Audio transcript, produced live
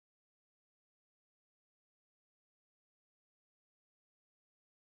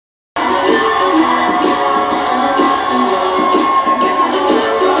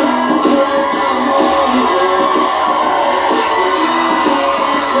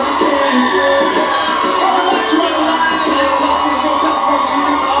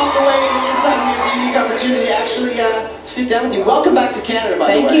sit down with you. Welcome back to Canada,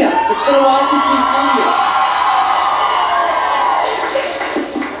 by the way. Thank you. It's been a while since we've seen you.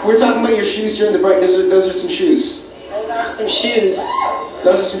 We were talking about your shoes during the break. Those are some shoes. Those are some shoes.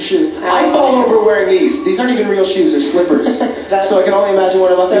 Those are some shoes. I fall over wearing these. These aren't even real shoes, they're slippers. So I can only imagine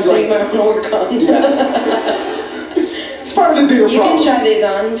what it must be like. Something I want to work on. Yeah. It's part of the bigger problem. You can try these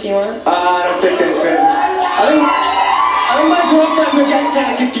on if you want. I don't think they fit. I think my girlfriend will get kind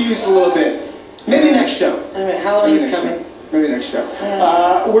of confused a little bit. Maybe next show. Alright, Halloween's coming. Maybe next show.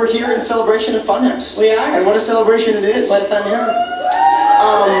 We're here in celebration of Funhouse. We are? And what a celebration it is. What a fun house.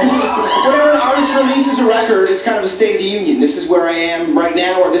 Whenever an artist releases a record, it's kind of a state of the union. This is where I am right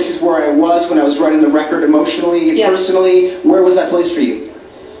now, or this is where I was when I was writing the record emotionally, personally. Where was that place for you?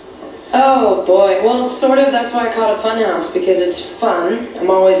 Oh boy, well sort of, that's why I call it Funhouse, because it's fun.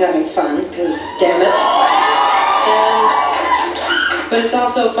 I'm always having fun, because damn it. But it's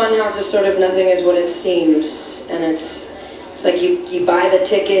also Funhouse is sort of nothing is what it seems. And it's like you buy the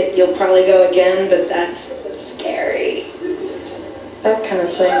ticket, you'll probably go again, but that's scary. That kind of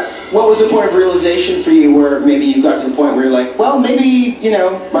place. What was the point of realization for you where maybe you got to the point where you're like, well, maybe, you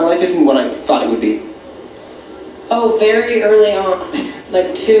know, my life isn't what I thought it would be? Oh, very early on.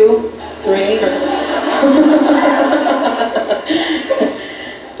 Like 2, 3.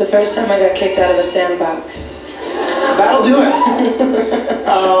 The first time I got kicked out of a sandbox. That'll do it.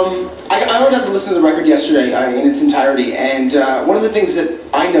 I only got to listen to the record yesterday in its entirety, and one of the things that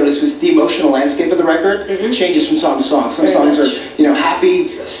I noticed was the emotional landscape of the record changes from song to song. Some songs are, you know,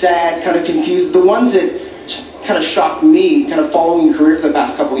 happy, sad, kind of confused. The ones that kind of shocked me, kind of following your career for the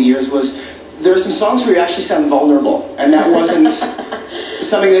past couple of years, was there are some songs where you actually sound vulnerable, and that wasn't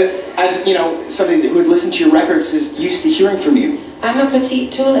something that, as you know, somebody who had listened to your records is used to hearing from you. I'm a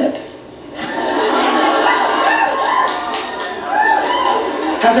petite tulip.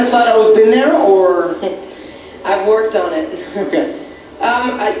 Has that side always been there, or? I've worked on it. Okay.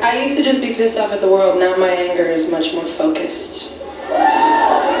 I used to just be pissed off at the world. Now my anger is much more focused.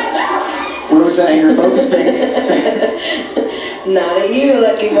 Where was that anger focused, Pink? Not at you,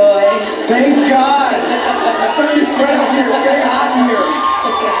 lucky boy. Thank God. I'm starting to sweat up here. It's getting hot in here.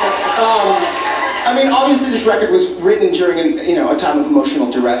 I mean, obviously this record was written during a time of emotional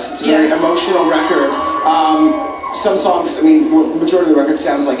duress. It's a very emotional record. Some songs, I mean, the majority of the record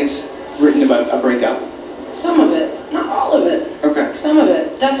sounds like it's written about a breakup. Some of it, not all of it. Okay. Some of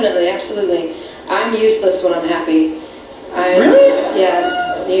it, definitely, absolutely. I'm useless when I'm happy. Really? Yes,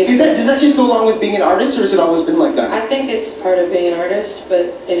 useless. Does that just go along with being an artist, or has it always been like that? I think it's part of being an artist, but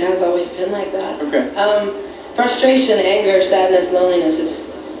it has always been like that. Okay. Frustration, anger, sadness, loneliness,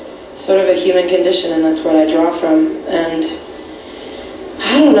 it's sort of a human condition, and that's what I draw from. And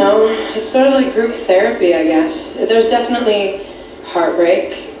I don't know, it's sort of like group therapy, I guess. There's definitely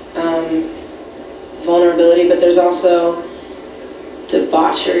heartbreak, vulnerability, but there's also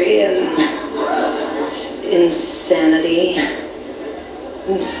debauchery and insanity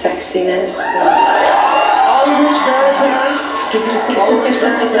and sexiness. All of which very apparent. All of which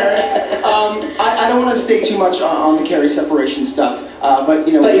very apparent. I don't want to stay too much on the Carrie separation stuff, but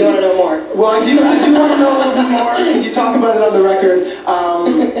you know. But you want to know more. Well, I do want to know a little bit more because you talk about it on the record.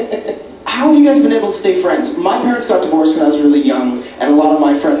 How have you guys been able to stay friends? My parents got divorced when I was really young, and a lot of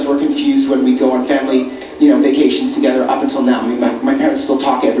my friends were confused when we'd go on family, vacations together up until now. I mean, my parents still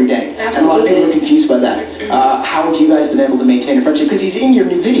talk every day. Absolutely. And a lot of people are confused by that. How have you guys been able to maintain a friendship? Because he's in your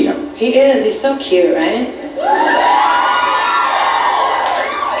new video. He is. He's so cute, right?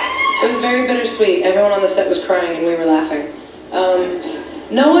 It was very bittersweet. Everyone on the set was crying and we were laughing.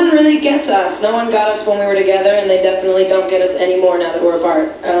 No one really gets us. No one got us when we were together, and they definitely don't get us anymore now that we're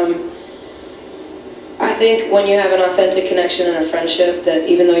apart. I think when you have an authentic connection and a friendship, that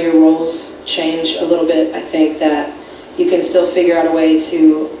even though your roles change a little bit, I think that you can still figure out a way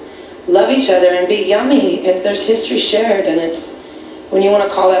to love each other and be yummy. There's history shared, and it's when you want to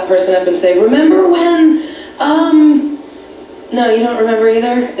call that person up and say, remember when, no, you don't remember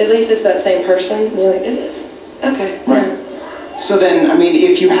either? At least it's that same person. And you're like, is this? Okay. Right. Yeah. So then, I mean,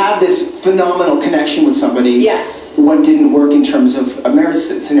 if you have this phenomenal connection with somebody, yes. What didn't work in terms of a marriage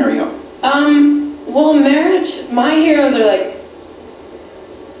scenario? Well, marriage, my heroes are like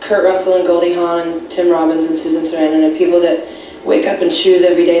Kurt Russell and Goldie Hawn and Tim Robbins and Susan Sarandon, and people that wake up and choose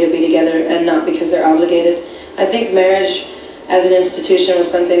every day to be together and not because they're obligated. I think marriage as an institution was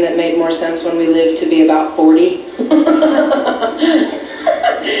something that made more sense when we lived to be about 40.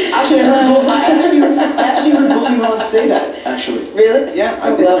 Actually, I actually heard Goldie Hawn say that, actually. Really? Yeah, I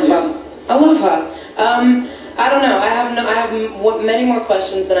love her. I love her. I don't know. I have many more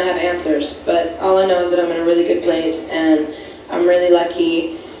questions than I have answers, but all I know is that I'm in a really good place, and I'm really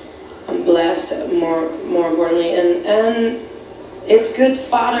lucky I'm blessed, more importantly, and it's good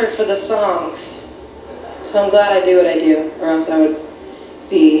fodder for the songs. So I'm glad I do what I do, or else I would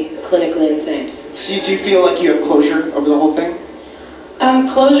be clinically insane. So do you feel like you have closure over the whole thing?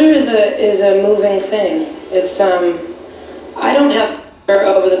 Closure is a moving thing. It's I don't have closure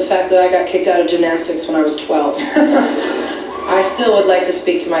over the fact that I got kicked out of gymnastics when I was 12. I still would like to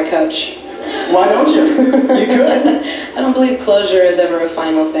speak to my coach. Why don't you? You could. I don't believe closure is ever a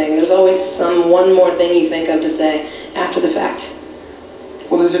final thing. There's always one more thing you think of to say after the fact.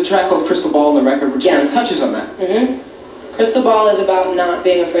 Well, there's a track called Crystal Ball on the record which kind of touches on that. Mm-hmm. Crystal Ball is about not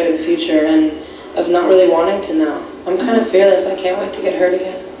being afraid of the future and of not really wanting to know. I'm kind of fearless. I can't wait to get hurt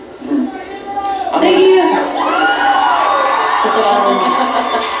again. Thank you!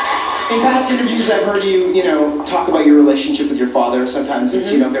 In past interviews, I've heard you, talk about your relationship with your father. Sometimes it's,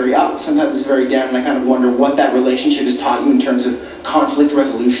 very up. Sometimes it's very down. And I kind of wonder what that relationship has taught you in terms of conflict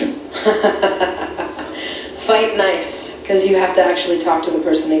resolution. Fight nice, because you have to actually talk to the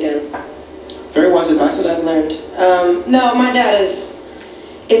person again. Very wise advice. That's what I've learned. No, my dad is...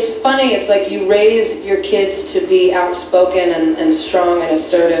 It's funny. It's like you raise your kids to be outspoken and strong and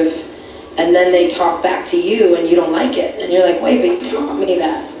assertive, and then they talk back to you and you don't like it. And you're like, wait, but you taught me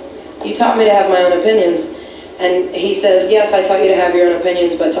that. You taught me to have my own opinions. And he says, yes, I taught you to have your own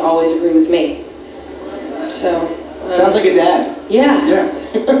opinions, but to always agree with me. So... sounds like a dad. Yeah. Yeah.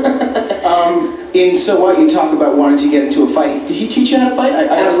 In So What, you talk about wanting to get into a fight. Did he teach you how to fight?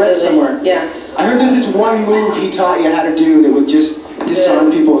 I read somewhere. Yes. I heard there's this one move he taught you how to do that would just disarm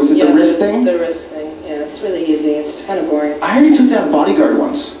people. Was it the wrist thing? The wrist thing. Yeah, it's really easy. It's kind of boring. I heard he took down a bodyguard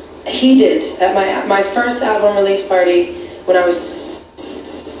once. He did. At my first album release party, when I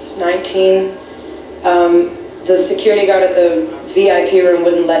was 19, the security guard at the VIP room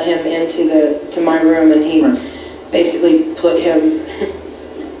wouldn't let him into my room, and he basically put him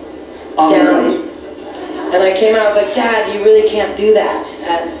down. And I came out, I was like, Dad, you really can't do that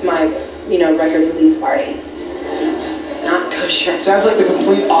at my, record release party. It's not kosher. Sounds like the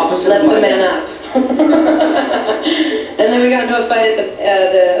complete opposite. Let the man up. And then we got into a fight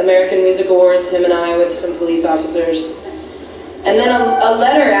at the American Music Awards, him and I, with some police officers. And then a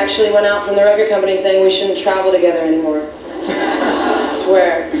letter actually went out from the record company saying we shouldn't travel together anymore. I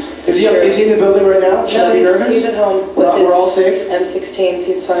swear. Is he in the building right now? Should I be nervous? He's at home. We're all safe? M16s,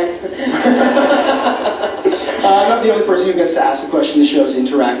 he's fine. I'm not the only person who gets to ask the question. The show is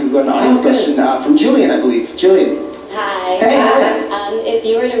interactive. We've got an audience question from Jillian, I believe. Jillian. Hi. Hey. If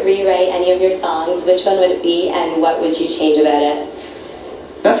you were to rewrite any of your songs, which one would it be, and what would you change about it?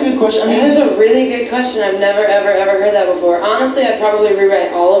 That's a good question. That is a really good question. I've never, ever heard that before. Honestly, I'd probably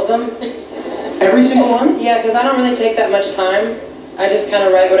rewrite all of them. Every single one? Yeah, because I don't really take that much time. I just kind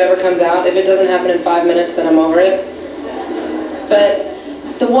of write whatever comes out. If it doesn't happen in 5 minutes, then I'm over it.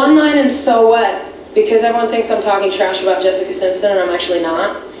 But the one line in So What, because everyone thinks I'm talking trash about Jessica Simpson, and I'm actually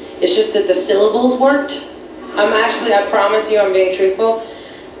not. It's just that the syllables worked. I promise you I'm being truthful.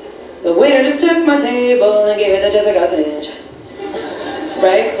 The waiter just took my table and gave it to Jessica Simpson.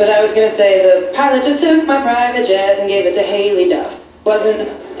 Right? But I was going to say, the pilot just took my private jet and gave it to Haley Duff.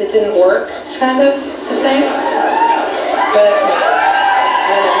 It didn't work, kind of, the same. But,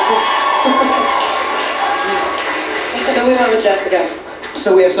 I don't know. So we went with Jessica.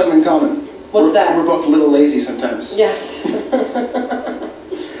 So we have something in common. What's that? We're both a little lazy sometimes. Yes. We've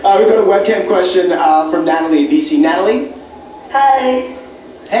got a webcam question from Natalie in BC. Natalie? Hi.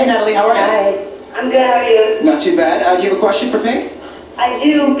 Hey, Natalie, how are you? Hi. I'm good, how are you? Not too bad. Do you have a question for Pink? I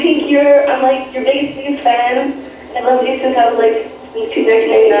do. Pink, I'm like your biggest fan. I love you since I was like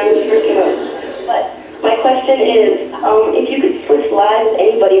 1999 when you first came out. But my question is, if you could switch lives with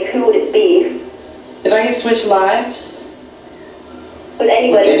anybody, who would it be? If I could switch lives? With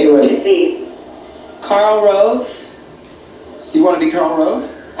anybody, who would it be? Karl Rove. You want to be Karl Rove?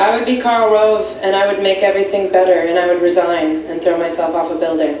 I would be Karl Rove, and I would make everything better, and I would resign and throw myself off a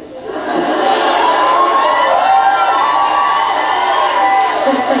building.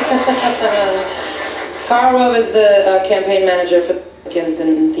 Karl Rove is the campaign manager for the Republicans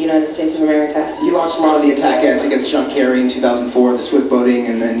in the United States of America. He launched a lot of the attack ads against John Kerry in 2004, the swift boating,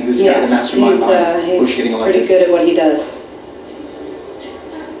 and then he was kind of the mastermind behind Bush getting elected. He's pretty good at what he does.